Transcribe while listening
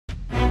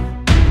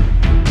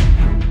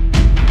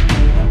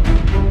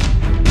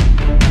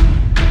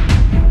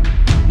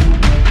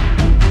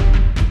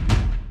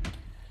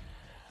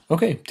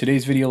Okay,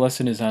 today's video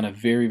lesson is on a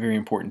very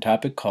important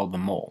topic called the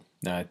mole.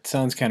 Now, it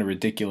sounds kind of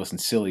ridiculous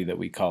and silly that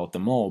we call it the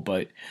mole,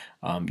 but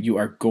you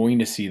are going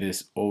to see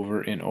this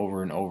over and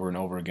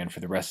over again for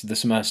the rest of the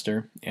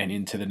semester and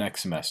into the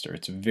next semester.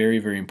 It's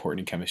very important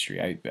in chemistry.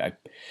 I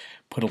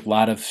put a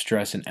lot of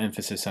stress and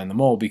emphasis on the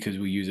mole because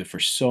we use it for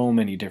so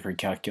many different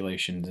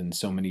calculations and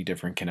so many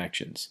different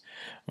connections.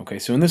 Okay,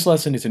 so in this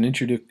lesson, it's an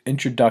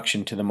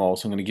introduction to the mole,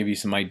 so I'm going to give you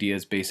some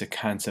ideas, basic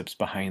concepts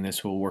behind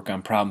this. We'll work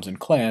on problems in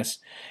class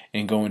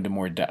and go into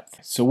more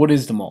depth. So what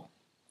is the mole?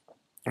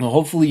 Well,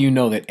 hopefully you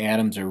know that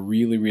atoms are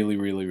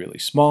really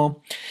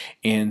small,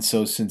 and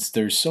so since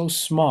they're so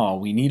small,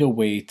 we need a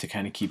way to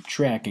kind of keep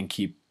track and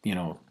keep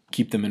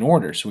them in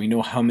order, so we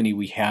know how many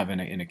we have in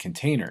a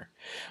container.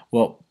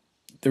 Well,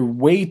 they're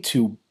way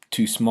too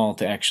small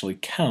to actually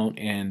count,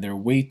 and they're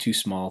way too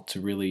small to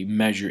really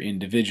measure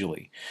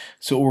individually.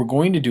 So what we're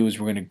going to do is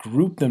we're going to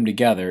group them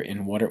together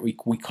in what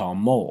we call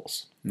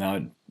moles.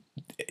 Now,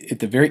 at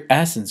the very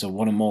essence of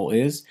what a mole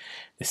is,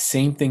 the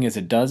same thing as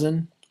a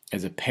dozen,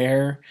 as a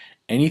pair,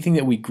 anything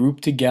that we group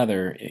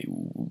together,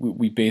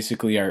 we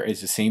basically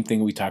is the same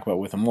thing we talk about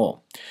with a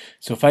mole.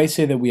 So if I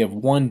say that we have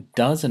 1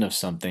 dozen of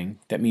something,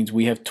 that means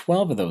we have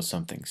 12 of those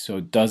somethings. So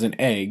a dozen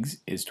eggs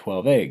is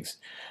 12 eggs.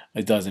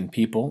 A dozen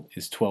people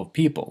is 12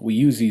 people. We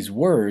use these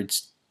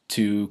words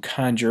to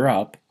conjure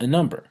up a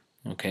number.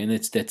 Okay, and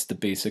that's the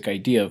basic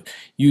idea of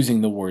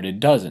using the word a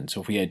dozen.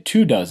 So if we had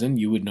 2 dozen,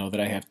 you would know that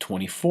I have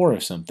 24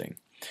 of something.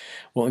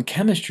 Well, in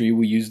chemistry,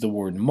 we use the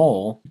word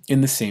mole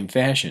in the same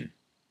fashion.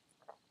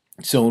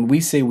 So when we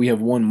say we have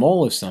 1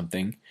 mole of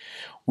something,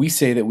 we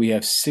say that we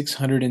have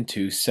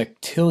 602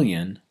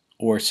 sextillion,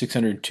 or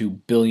 602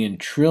 billion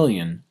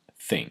trillion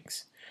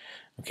things.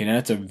 Okay, now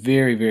that's a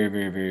very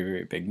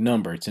big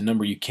number. It's a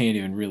number you can't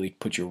even really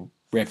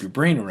wrap your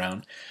brain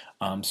around.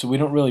 So we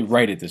don't really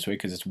write it this way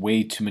because it's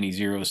way too many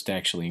zeros to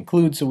actually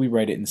include, so we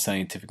write it in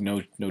scientific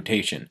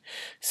notation.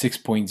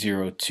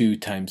 6.02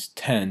 times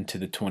 10 to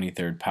the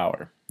 23rd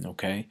power.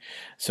 Okay,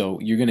 so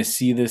you're going to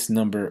see this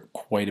number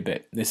quite a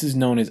bit. This is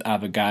known as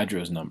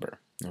Avogadro's number.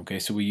 Okay,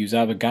 so we use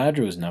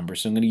Avogadro's number,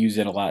 so I'm going to use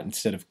it a lot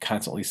instead of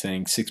constantly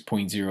saying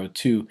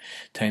 6.02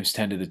 times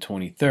 10 to the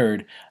 23rd.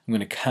 I'm going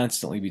to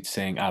constantly be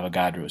saying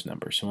Avogadro's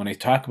number. So when I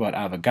talk about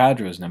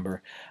Avogadro's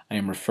number, I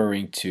am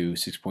referring to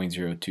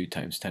 6.02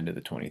 times 10 to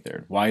the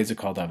 23rd. Why is it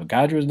called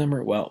Avogadro's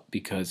number? Well,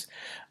 because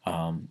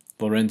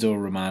Lorenzo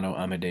Romano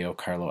Amadeo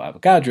Carlo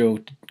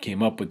Avogadro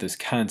came up with this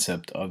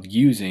concept of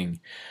using,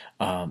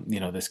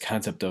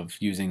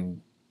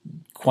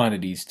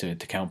 quantities to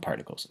count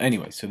particles.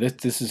 Anyway, so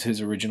this is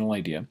his original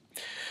idea.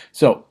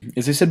 So,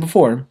 as I said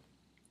before,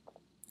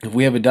 if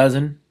we have a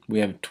dozen, we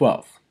have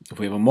 12. If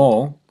we have a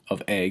mole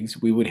of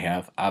eggs, we would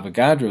have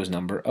Avogadro's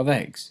number of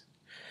eggs,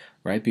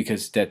 right?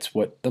 Because that's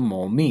what the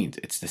mole means.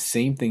 It's the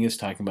same thing as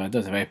talking about a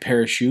dozen. If I have a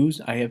pair of shoes,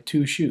 I have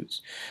 2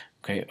 shoes.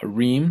 Okay, a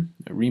ream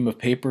of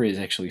paper is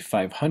actually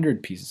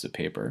 500 pieces of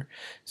paper.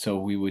 So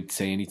we would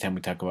say anytime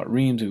we talk about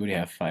reams, we would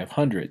have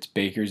 500s.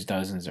 Baker's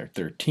dozens are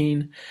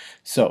 13.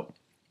 So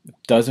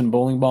dozen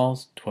bowling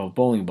balls, 12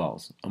 bowling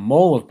balls. A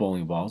mole of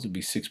bowling balls would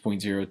be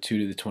 6.02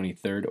 to the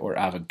 23rd, or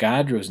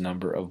Avogadro's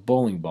number of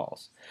bowling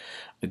balls.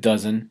 A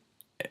dozen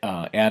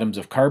atoms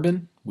of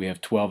carbon, we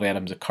have 12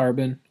 atoms of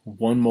carbon.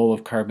 1 mole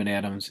of carbon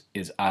atoms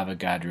is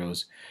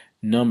Avogadro's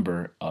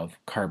number of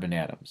carbon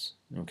atoms.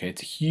 Okay,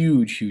 it's a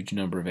huge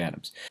number of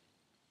atoms.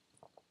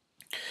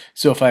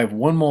 So if I have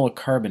 1 mole of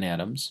carbon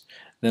atoms,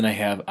 then I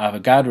have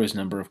Avogadro's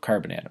number of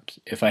carbon atoms.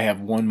 If I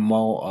have 1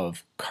 mole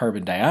of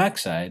carbon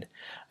dioxide,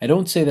 I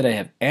don't say that I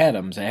have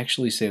atoms, I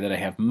actually say that I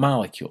have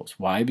molecules.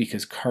 Why?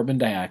 Because carbon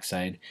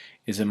dioxide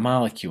is a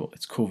molecule.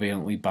 It's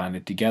covalently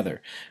bonded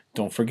together.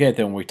 Don't forget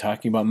that when we're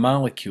talking about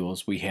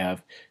molecules, we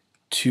have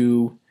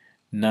 2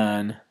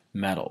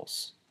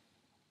 nonmetals.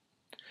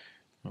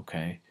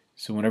 Okay?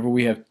 So whenever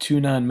we have 2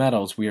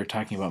 nonmetals, we are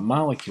talking about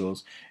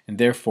molecules, and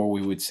therefore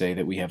we would say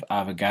that we have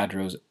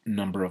Avogadro's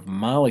number of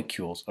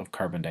molecules of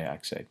carbon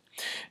dioxide.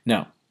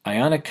 Now,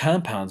 ionic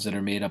compounds that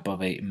are made up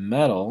of a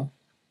metal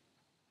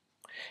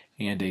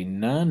and a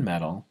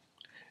nonmetal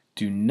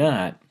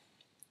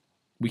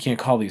we can't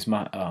call these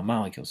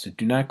molecules, so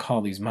do not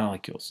call these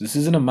molecules. This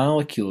isn't a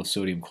molecule of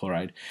sodium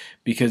chloride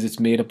because it's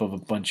made up of a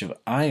bunch of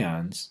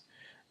ions,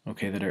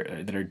 okay,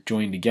 that are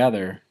joined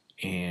together,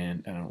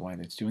 and I don't know why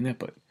that's doing that,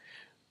 but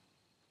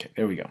okay,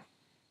 there we go.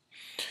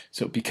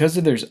 So because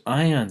there's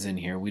ions in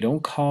here, we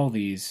don't call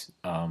these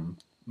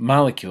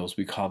molecules,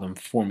 we call them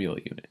formula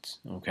units.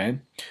 Okay,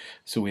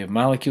 so we have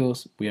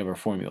molecules, we have our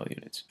formula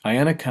units.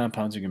 Ionic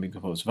compounds are going to be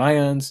composed of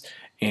ions,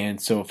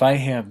 and so if I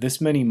have this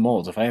many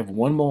moles, if I have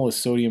 1 mole of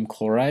sodium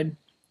chloride,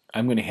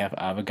 I'm going to have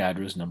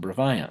Avogadro's number of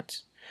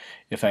ions.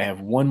 If I have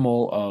 1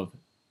 mole of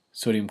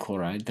sodium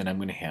chloride, then I'm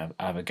going to have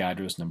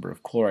Avogadro's number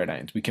of chloride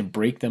ions. We can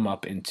break them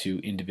up into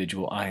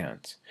individual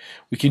ions.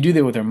 We can do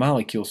that with our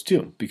molecules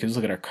too, because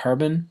look at our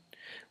carbon,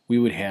 we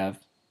would have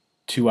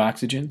 2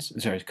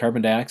 oxygens. Sorry,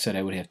 carbon dioxide,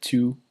 I would have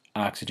 2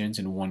 oxygens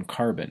and 1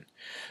 carbon.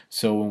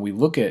 So when we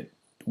look at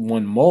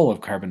 1 mole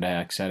of carbon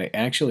dioxide, I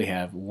actually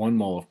have 1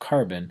 mole of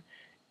carbon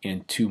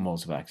and 2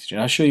 moles of oxygen.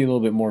 I'll show you a little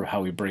bit more of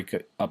how we break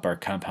up our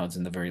compounds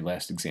in the very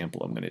last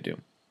example I'm going to do.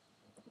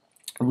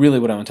 Really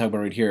what I want to talk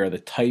about right here are the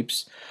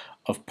types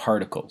of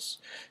particles.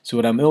 So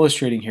what I'm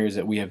illustrating here is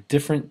that we have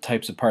different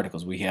types of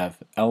particles. We have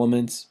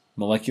elements,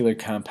 molecular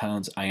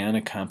compounds,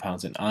 ionic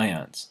compounds, and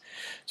ions.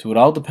 So it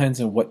all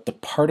depends on what the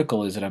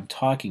particle is that I'm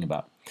talking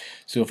about.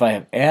 So if I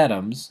have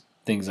atoms,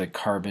 things like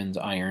carbons,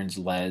 irons,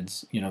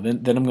 leads, then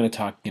I'm going to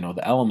talk, the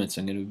elements,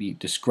 I'm going to be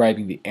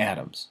describing the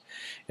atoms.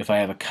 If I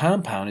have a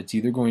compound, it's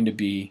either going to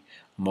be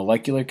a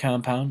molecular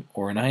compound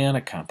or an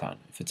ionic compound.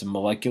 If it's a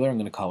molecular, I'm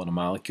going to call it a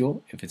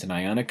molecule. If it's an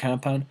ionic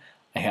compound,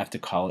 I have to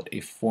call it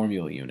a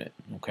formula unit,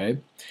 okay?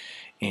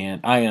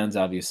 And ions,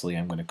 obviously,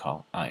 I'm going to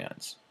call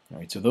ions. All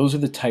right, so those are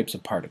the types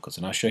of particles,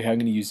 and I'll show you how I'm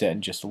going to use that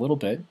in just a little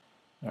bit.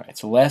 All right,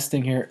 so last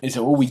thing here is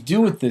that what we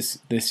do with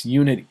this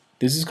unit,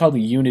 this is called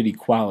the unit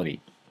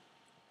equality.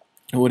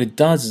 And what it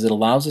does is it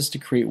allows us to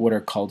create what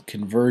are called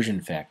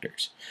conversion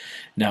factors.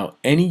 Now,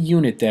 any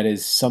unit that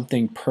is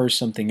something per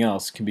something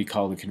else can be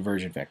called a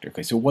conversion factor.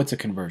 Okay, so what's a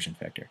conversion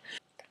factor?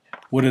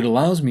 What it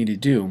allows me to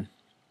do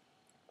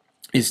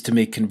is to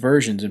make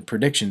conversions and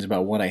predictions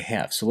about what I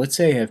have. So let's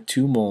say I have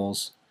 2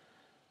 moles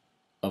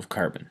of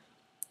carbon.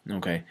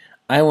 Okay,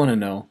 I want to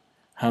know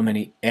how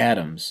many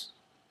atoms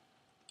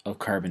of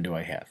carbon do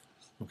I have.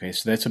 Okay,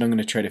 so that's what I'm going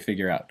to try to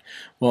figure out.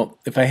 Well,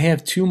 if I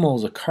have 2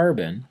 moles of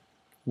carbon,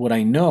 what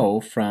I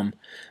know from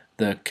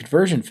the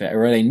conversion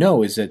factor, what I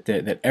know is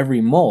that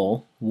every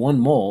mole, 1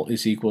 mole,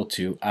 is equal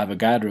to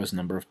Avogadro's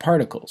number of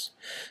particles.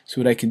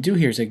 So what I can do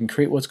here is I can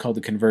create what's called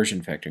the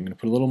conversion factor. I'm going to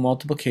put a little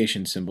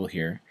multiplication symbol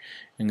here.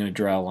 I'm going to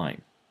draw a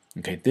line.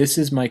 Okay, this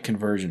is my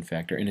conversion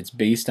factor, and it's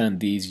based on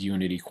these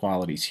unit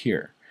equalities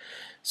here.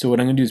 So what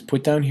I'm going to do is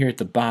put down here at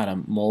the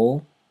bottom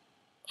mole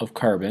of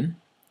carbon,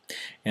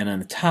 and on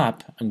the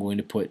top I'm going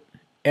to put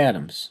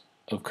atoms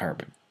of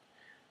carbon.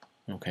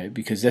 Okay,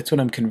 because that's what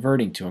I'm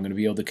converting to. I'm going to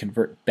be able to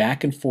convert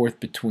back and forth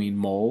between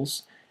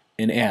moles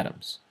and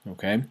atoms.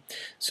 Okay,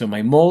 so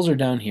my moles are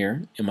down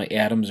here and my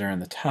atoms are on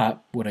the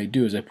top. What I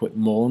do is I put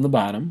mole on the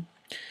bottom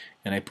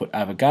and I put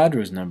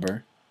Avogadro's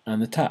number on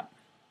the top,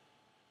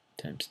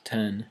 times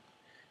 10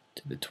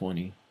 to the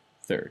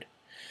 23rd.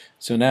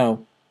 So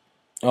now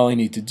all I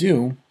need to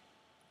do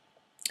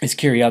is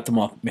carry out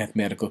the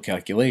mathematical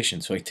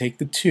calculation. So I take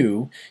the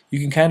 2. You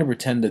can kind of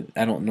pretend that,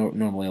 I don't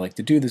normally like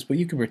to do this, but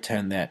you can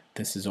pretend that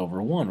this is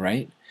over 1,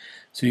 right?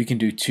 So you can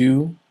do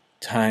 2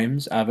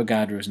 times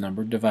Avogadro's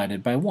number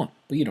divided by 1.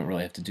 But you don't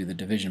really have to do the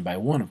division by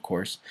 1, of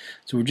course.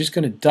 So we're just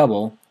going to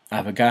double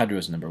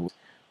Avogadro's number.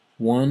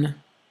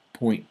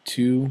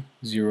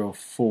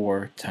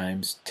 1.204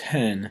 times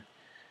 10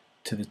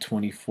 to the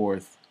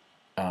 24th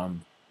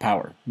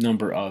power,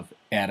 number of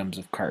atoms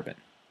of carbon.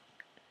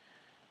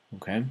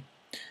 Okay?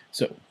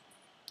 So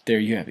there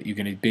you have it. You're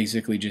going to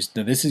basically just,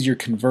 now this is your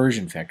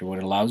conversion factor. What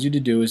it allows you to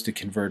do is to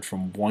convert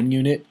from one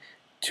unit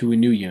to a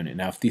new unit.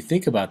 Now if you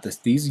think about this,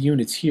 these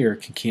units here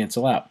can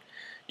cancel out.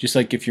 Just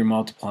like if you're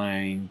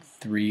multiplying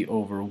 3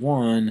 over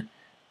 1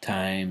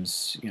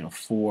 times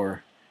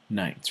 4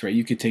 ninths, right?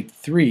 You could take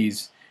the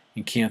 3's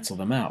and cancel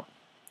them out.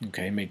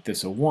 Okay, make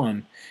this a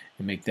 1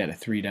 and make that a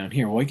 3 down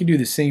here. Well, I can do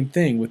the same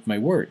thing with my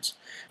words.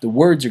 The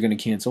words are going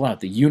to cancel out.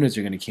 The units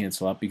are going to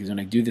cancel out because when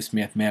I do this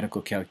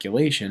mathematical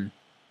calculation,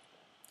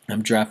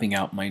 I'm dropping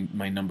out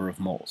my number of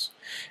moles.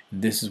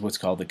 And this is what's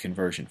called the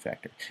conversion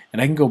factor. And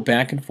I can go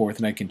back and forth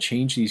and I can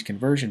change these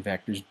conversion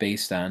factors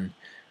based on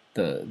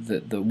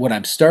what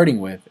I'm starting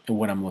with and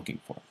what I'm looking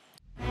for.